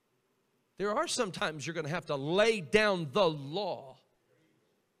 There are some times you're going to have to lay down the law,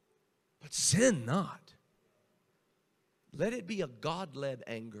 but sin not. Let it be a God-led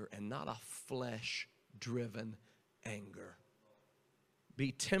anger and not a flesh-driven anger.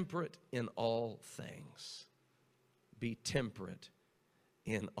 Be temperate in all things. Be temperate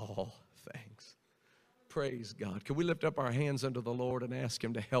in all things. Praise God. Can we lift up our hands unto the Lord and ask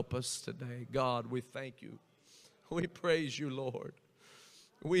Him to help us today? God, we thank you. We praise you, Lord.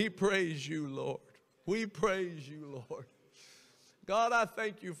 We praise you, Lord. We praise you, Lord. God, I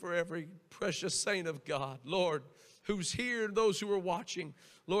thank you for every precious saint of God, Lord, who's here and those who are watching.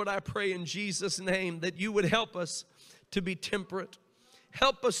 Lord, I pray in Jesus' name that you would help us to be temperate.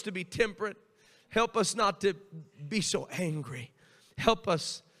 Help us to be temperate. Help us not to be so angry. Help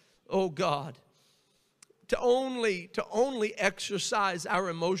us, oh God, to only exercise our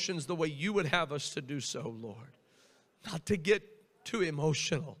emotions the way you would have us to do so, Lord. Not to get too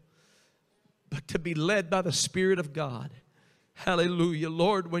emotional, but to be led by the Spirit of God. Hallelujah.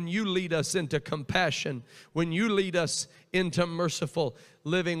 Lord, when you lead us into compassion, when you lead us into merciful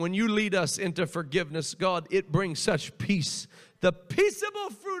living, when you lead us into forgiveness, God, it brings such peace, the peaceable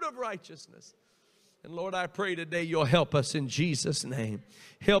fruit of righteousness. And Lord, I pray today you'll help us in Jesus' name.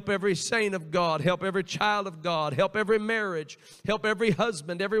 Help every saint of God. Help every child of God. Help every marriage. Help every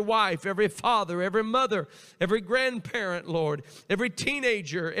husband, every wife, every father, every mother, every grandparent, Lord. Every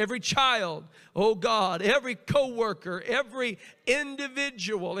teenager, every child, oh God, every co-worker, every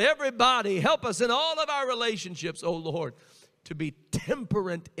individual, everybody. Help us in all of our relationships, oh Lord, to be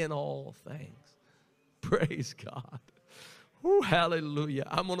temperate in all things. Praise God. Ooh, hallelujah.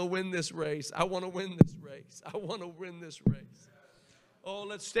 I'm going to win this race. I want to win this race. I want to win this race. Oh,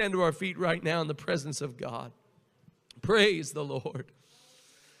 let's stand to our feet right now in the presence of God. Praise the Lord.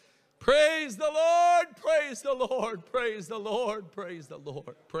 Praise the Lord. Praise the Lord. Praise the Lord. Praise the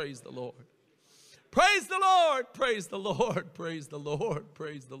Lord. Praise the Lord. Praise the Lord. Praise the Lord. Praise the Lord.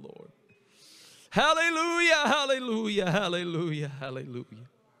 Praise the Lord. Hallelujah. Hallelujah. Hallelujah. Hallelujah.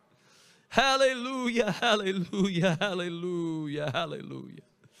 Hallelujah, hallelujah, hallelujah, hallelujah.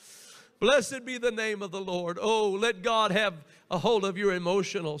 Blessed be the name of the Lord. Oh, let God have a hold of your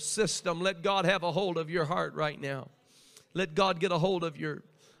emotional system. Let God have a hold of your heart right now. Let God get a hold of your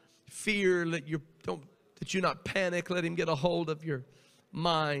fear. That you not panic. Let Him get a hold of your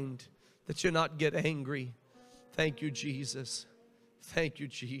mind. That you not get angry. Thank you, Jesus. Thank you,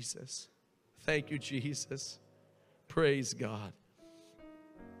 Jesus. Thank you, Jesus. Praise God.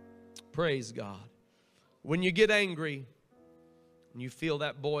 Praise God. When you get angry, and you feel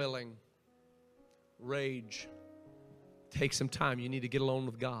that boiling rage, take some time. You need to get alone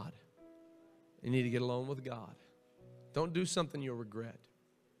with God. You need to get alone with God. Don't do something you'll regret.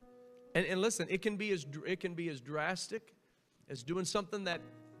 And listen, it can be as drastic as doing something that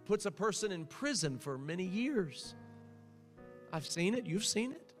puts a person in prison for many years. I've seen it. You've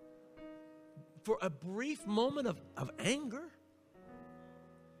seen it. For a brief moment of anger,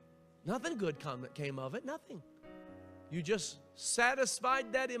 nothing good came of it, nothing. You just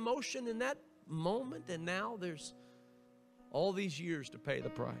satisfied that emotion in that moment, and now there's all these years to pay the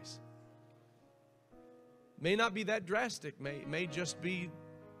price. May not be that drastic, may just be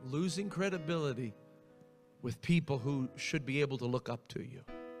losing credibility with people who should be able to look up to you,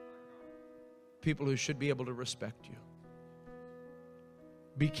 people who should be able to respect you.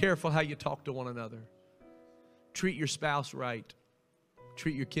 Be careful how you talk to one another. Treat your spouse right.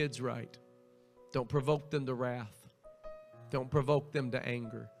 Treat your kids right. Don't provoke them to wrath. Don't provoke them to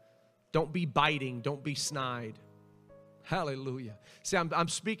anger. Don't be biting. Don't be snide. Hallelujah. See, I'm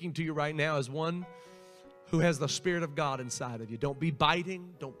speaking to you right now as one who has the Spirit of God inside of you. Don't be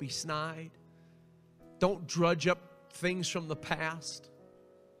biting. Don't be snide. Don't drudge up things from the past.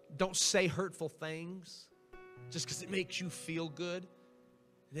 Don't say hurtful things just because it makes you feel good.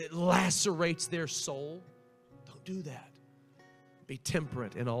 It lacerates their soul. Don't do that. Be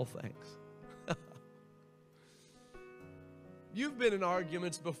temperate in all things. You've been in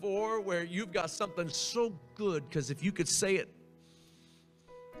arguments before where you've got something so good because if you could say it,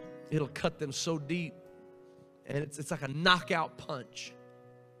 it'll cut them so deep. And it's like a knockout punch.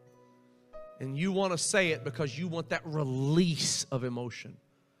 And you want to say it because you want that release of emotion.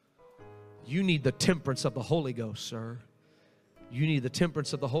 You need the temperance of the Holy Ghost, sir. You need the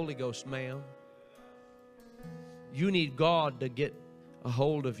temperance of the Holy Ghost, ma'am. You need God to get a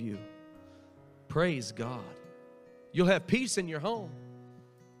hold of you. Praise God. You'll have peace in your home.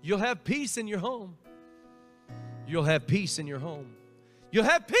 You'll have peace in your home. You'll have peace in your home. You'll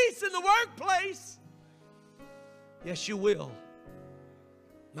have peace in the workplace. Yes, you will.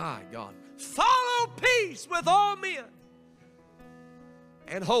 My God. Follow peace with all men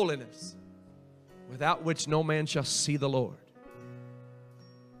and holiness, without which no man shall see the Lord.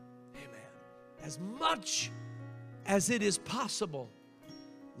 Amen. As much as it is possible,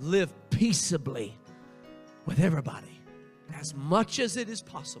 live peaceably with everybody. As much as it is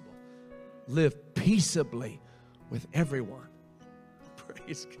possible, live peaceably with everyone.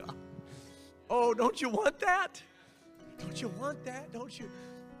 Praise God. Oh, don't you want that? Don't you want that? Don't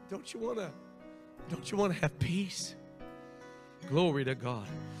you want to have peace? Glory to God.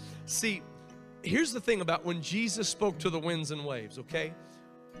 See, here's the thing about when Jesus spoke to the winds and waves, okay?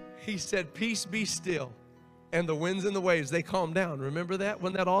 He said, "Peace, be still." And the winds and the waves, they calmed down. Remember that?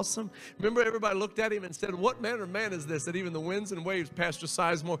 Wasn't that awesome? Remember everybody looked at him and said, "What manner of man is this, that even the winds and waves," Pastor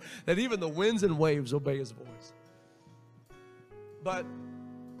Sizemore, "that even the winds and waves obey his voice?" But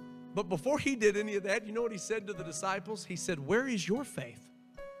before he did any of that, you know what he said to the disciples? He said, "Where is your faith?"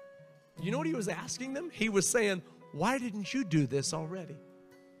 You know what he was asking them? He was saying, "Why didn't you do this already?"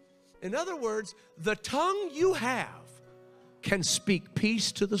 In other words, the tongue you have can speak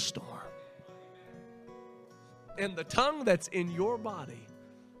peace to the storm. And the tongue that's in your body,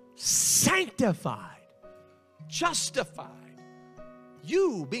 sanctified, justified,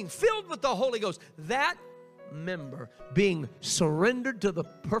 you being filled with the Holy Ghost, that member being surrendered to the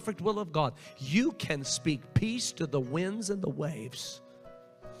perfect will of God, you can speak peace to the winds and the waves.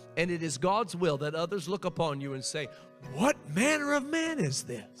 And it is God's will that others look upon you and say, "What manner of man is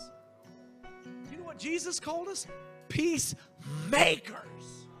this?" You know what Jesus called us? Peacemakers.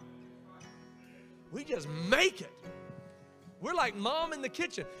 We just make it. We're like mom in the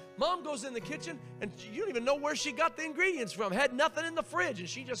kitchen. Mom goes in the kitchen and you don't even know where she got the ingredients from. Had nothing in the fridge, and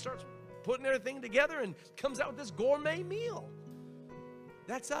she just starts putting everything together and comes out with this gourmet meal.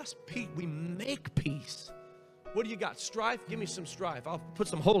 That's us. We make peace. What do you got? Strife? Give me some strife. I'll put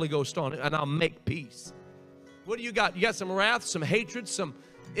some Holy Ghost on it and I'll make peace. What do you got? You got some wrath, some hatred, some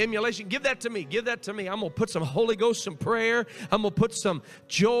emulation. Give that to me. Give that to me. I'm going to put some Holy Ghost, some prayer. I'm going to put some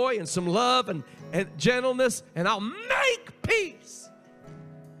joy and some love and gentleness, and I'll make peace.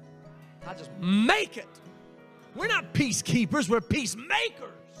 I'll just make it. We're not peacekeepers. We're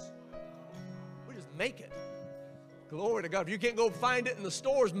peacemakers. We just make it. Glory to God. If you can't go find it in the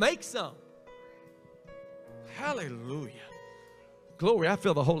stores, make some. Hallelujah. Glory. I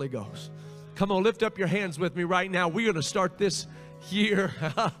feel the Holy Ghost. Come on, lift up your hands with me right now. We're going to start this year.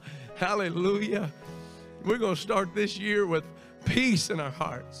 Hallelujah. We're going to start this year with peace in our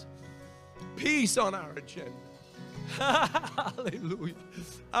hearts. Peace on our agenda. Hallelujah.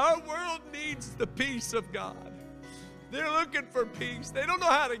 Our world needs the peace of God. They're looking for peace. They don't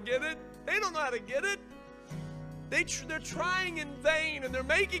know how to get it. They don't know how to get it. They're trying in vain, and they're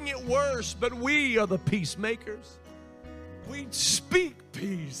making it worse, but we are the peacemakers. We speak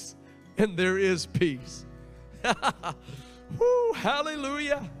peace, and there is peace. Woo,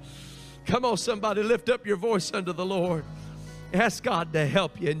 hallelujah. Come on, somebody, lift up your voice unto the Lord. Ask God to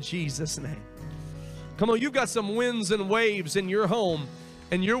help you in Jesus' name. Come on, you've got some winds and waves in your home,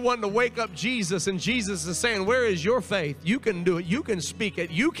 and you're wanting to wake up Jesus, and Jesus is saying, "Where is your faith?" You can do it. You can speak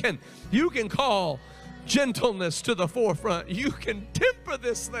it. You can call gentleness to the forefront. You can temper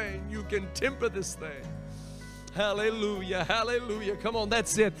this thing. You can temper this thing. Hallelujah, hallelujah. Come on,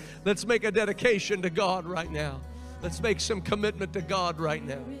 that's it. Let's make a dedication to God right now. Let's make some commitment to God right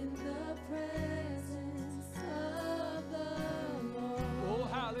now. Oh,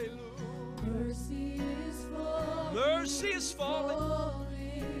 hallelujah. Mercy is falling.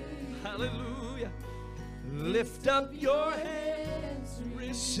 Hallelujah. Lift up your hands.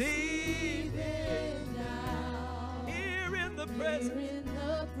 Receive it now. Here in the presence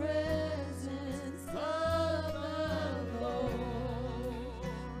of the Lord.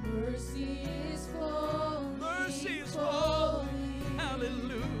 Mercy is falling. Mercy is falling.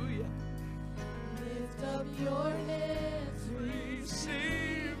 Hallelujah. Lift up your hands.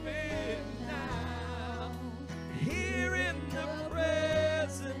 Receive it now. Here in the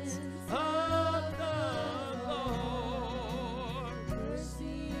presence of the Lord.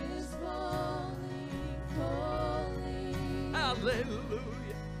 Mercy is falling, falling.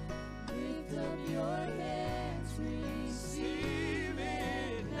 Hallelujah.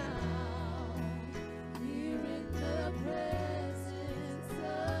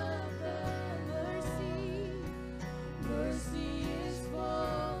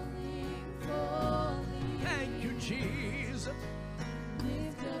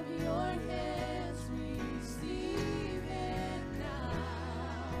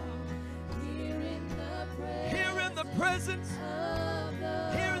 presence.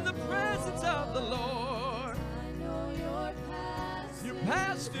 Here in the presence of the Lord. Your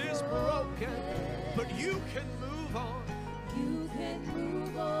past is broken, but you can move on. You can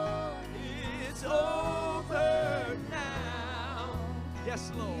move on. It's over now.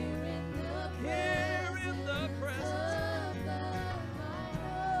 Yes, Lord. Here in the presence.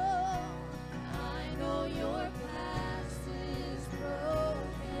 I know your past is broken.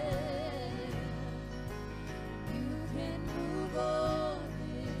 You can move on.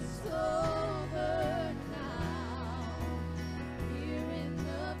 It's over now. Here in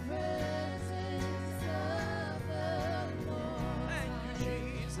the presence of the Lord. Thank you,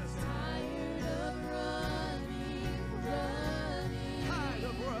 Jesus. Tired of running. Tired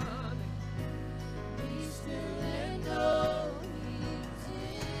of running. Be still and know He's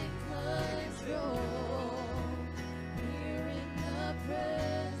in control. Here in the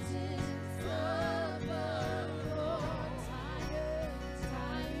presence of the Lord.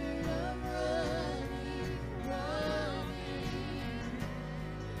 Tired of running.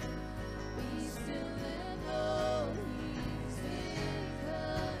 Be still and know He's in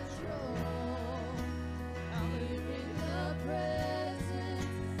control. Here in the presence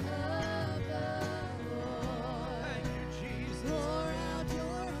of the Lord. Thank you, Jesus. Pour out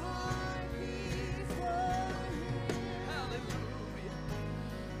your heart before Him. Hallelujah.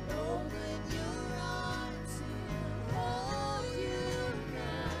 Open your arms and hold you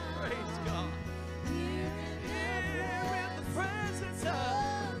now. Praise God. Here in the presence of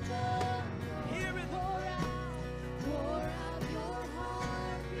the Lord. Here in the pour out your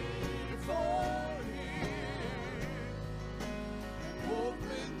heart before Him.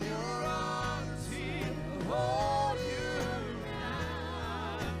 Open your arms, He'll hold you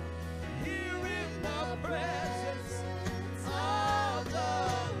now. Here in the presence of the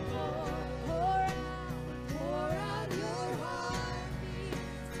Lord. Pour out your heart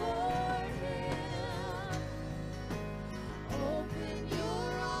before Him. Open your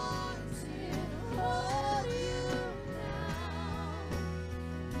arms, He'll hold you now.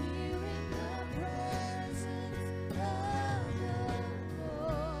 Here in the presence of the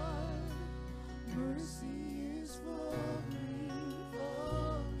Lord. Mercy is for me,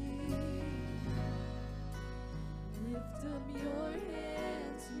 for me. Lift up your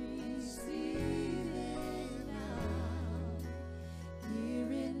hands, receive it now.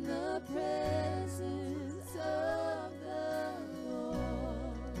 Here in the presence of the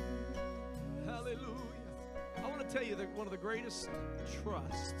Lord. Hallelujah. I want to tell you that one of the greatest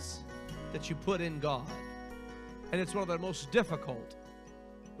trusts that you put in God, and it's one of the most difficult,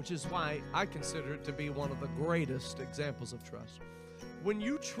 which is why I consider it to be one of the greatest examples of trust. When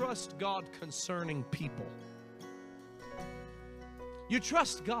you trust God concerning people, you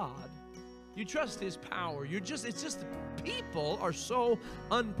trust God, you trust His power. It's just people are so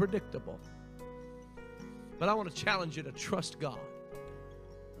unpredictable. But I want to challenge you to trust God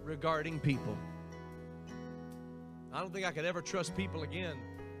regarding people. I don't think I could ever trust people again,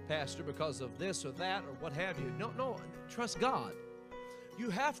 Pastor, because of this or that or what have you. No, trust God. You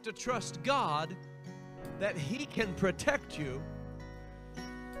have to trust God that He can protect you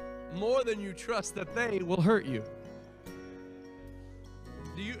more than you trust that they will hurt you.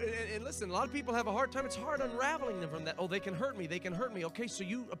 And listen, a lot of people have a hard time. It's hard unraveling them from that. Oh, they can hurt me. They can hurt me. Okay, so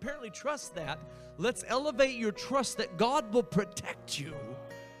you apparently trust that. Let's elevate your trust that God will protect you.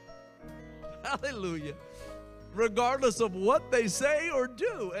 Hallelujah. Regardless of what they say or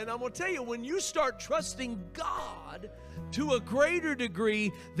do. And I'm going to tell you, when you start trusting God to a greater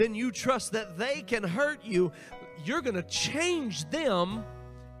degree than you trust that they can hurt you, you're going to change them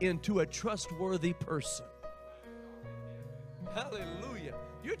into a trustworthy person. Hallelujah.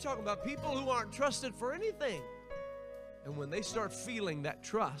 You're talking about people who aren't trusted for anything. And when they start feeling that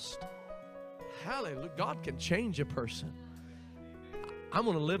trust, hallelujah, God can change a person. I'm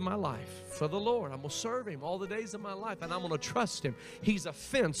going to live my life for the Lord. I'm going to serve Him all the days of my life, and I'm going to trust Him. He's a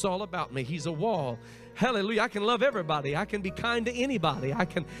fence all about me. He's a wall. Hallelujah. I can love everybody. I can be kind to anybody. I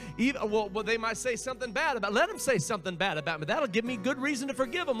can even, well, they might say something bad about me. Let them say something bad about me. That'll give me good reason to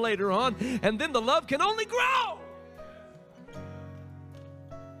forgive them later on, and then the love can only grow.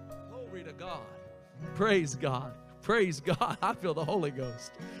 Glory to God. Praise God. Praise God. I feel the Holy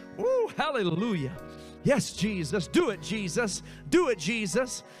Ghost. Woo, hallelujah. Yes, Jesus. Do it, Jesus. Do it,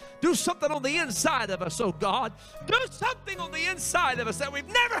 Jesus. Do something on the inside of us, oh God. Do something on the inside of us that we've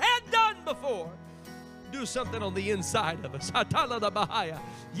never had done before. do something on the inside of us.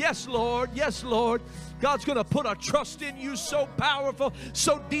 Yes, Lord. Yes, Lord. God's going to put a trust in you so powerful,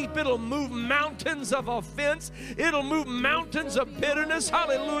 so deep, it'll move mountains of offense. It'll move mountains of bitterness.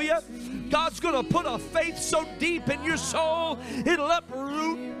 Hallelujah. God's going to put a faith so deep in your soul, it'll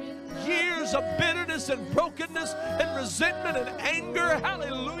uproot years of bitterness and brokenness and resentment and anger.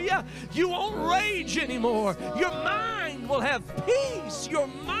 Hallelujah. You won't rage anymore. Your mind will have peace. Your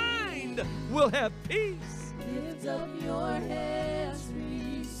mind will have peace. Lift up your hands,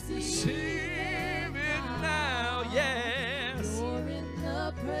 Receive it now. Yes. You're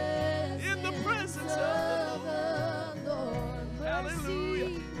in the presence of the Lord.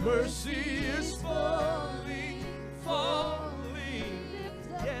 Hallelujah. Mercy is falling, falling.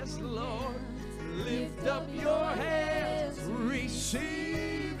 Yes, Lord. Lift up your hands. Receive